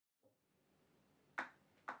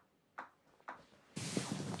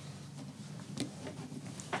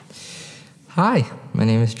Hi, my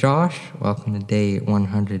name is Josh. Welcome to day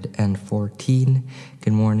 114.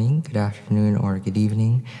 Good morning, good afternoon, or good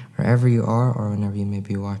evening, wherever you are or whenever you may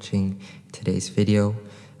be watching today's video.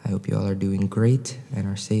 I hope you all are doing great and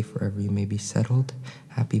are safe wherever you may be settled.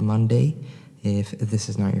 Happy Monday. If this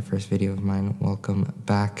is not your first video of mine, welcome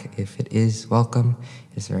back. If it is, welcome.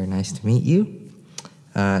 It's very nice to meet you.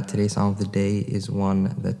 Today's song of the day is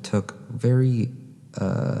one that took very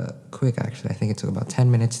quick, actually. I think it took about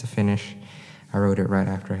 10 minutes to finish. I wrote it right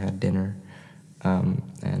after I had dinner,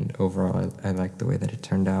 and overall I liked the way that it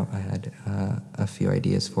turned out. I had a few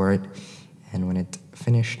ideas for it, and when it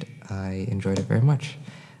finished, I enjoyed it very much.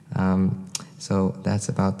 So that's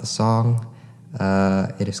about the song.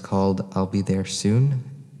 It is called I'll Be There Soon,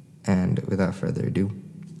 and without further ado,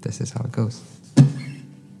 this is how it goes.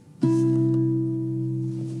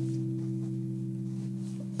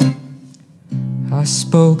 I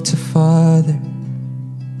spoke to Father.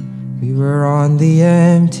 We were on the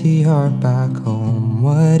empty heart back home.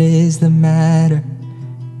 What is the matter?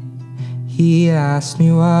 He asked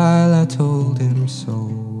me while I told him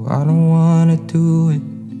so. I don't wanna do it.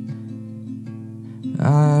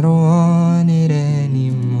 I don't want it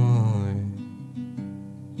anymore.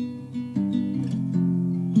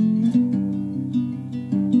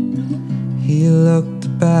 He looked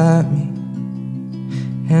up at me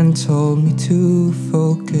and told me to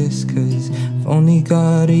focus, 'cause I've only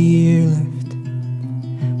got a year left,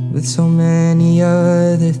 with so many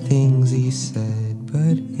other things he said.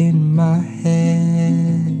 But in my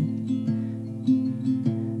head,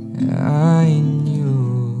 I knew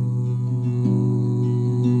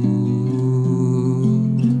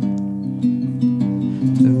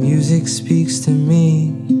the music speaks to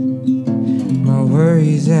me, my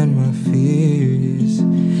worries and my fears.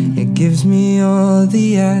 It gives me all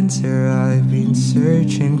the answer I've been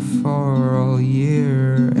searching for all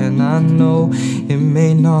year. And I know it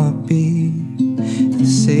may not be the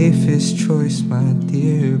safest choice, my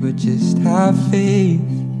dear, but just have faith,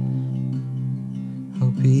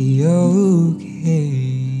 I'll be okay.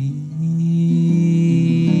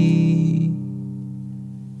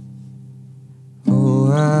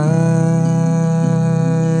 Oh, I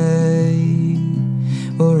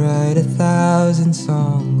will write 1,000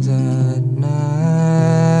 songs at night,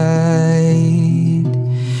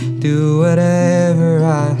 do whatever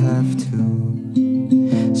I have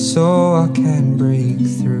to, so I can break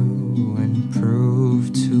through and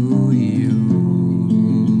prove to you.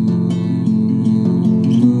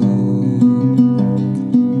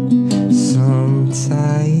 Sometimes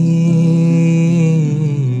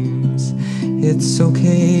it's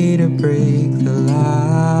okay to break the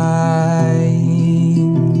lines,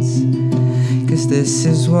 'cause this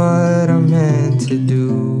is what I'm meant to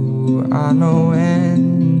do. I know,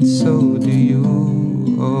 and so do you.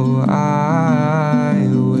 Oh, I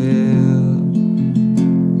will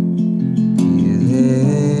be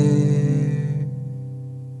there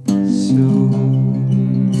soon.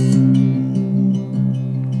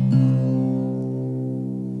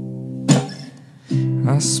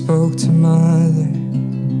 I spoke to Mother.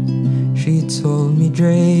 She told me,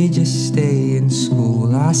 Dre, just stay in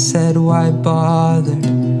school. I said, why bother?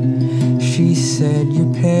 She said,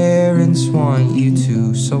 your parents want you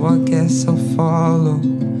to, so I guess I'll follow,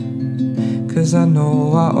 'cause I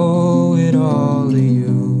know I owe it all to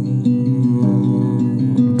you.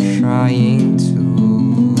 I'm trying to.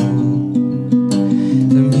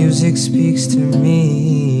 The music speaks to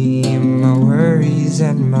me, my worries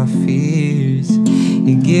and my fears.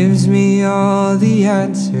 It gives me all the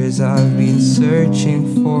answers I've been searching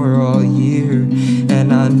for all year.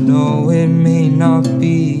 And I know it may not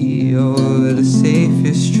be, oh, the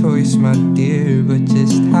safest choice, my dear, but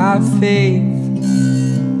just have faith,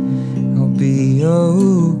 I'll be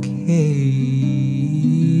okay.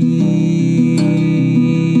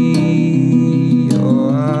 Oh,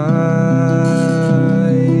 I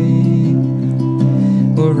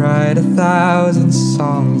will write 1,000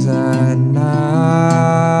 songs at night,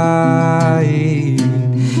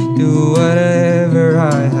 do whatever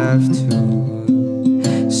I have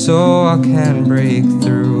to, so I can break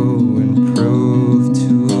through and prove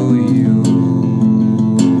to you.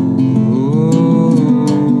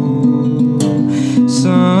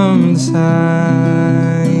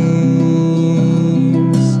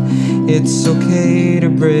 Sometimes it's okay to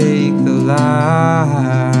break the lines,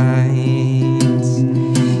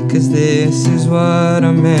 'cause this is what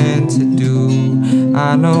I'm meant to do.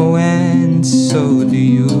 I know, and so do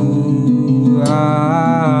you.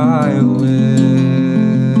 I will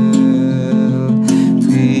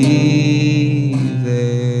be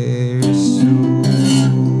there soon.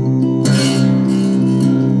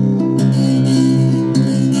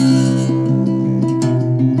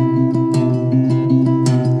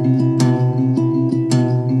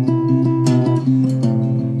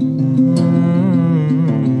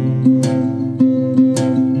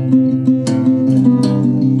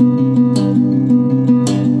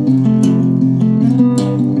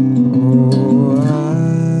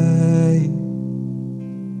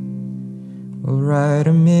 We'll write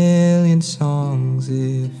a million songs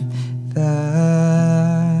if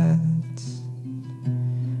that's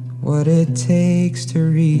what it takes to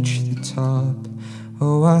reach the top.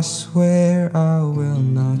 Oh, I swear I will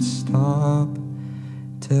not stop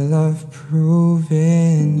till I've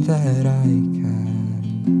proven that I can.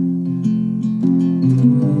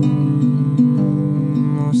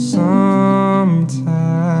 Oh, sometimes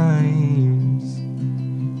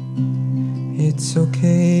it's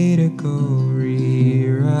okay to go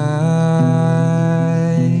rewrite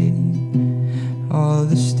all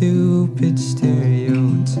the stupid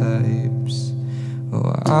stereotypes.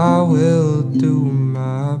 Oh, I will do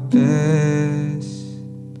my best.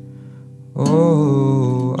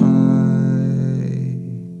 Oh, I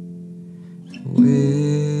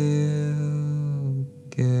will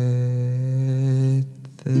get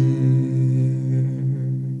there.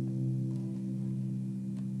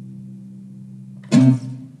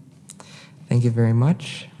 Thank you very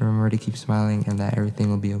much. Remember to keep smiling and that everything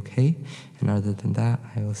will be okay. And other than that,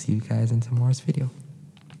 I will see you guys in tomorrow's video.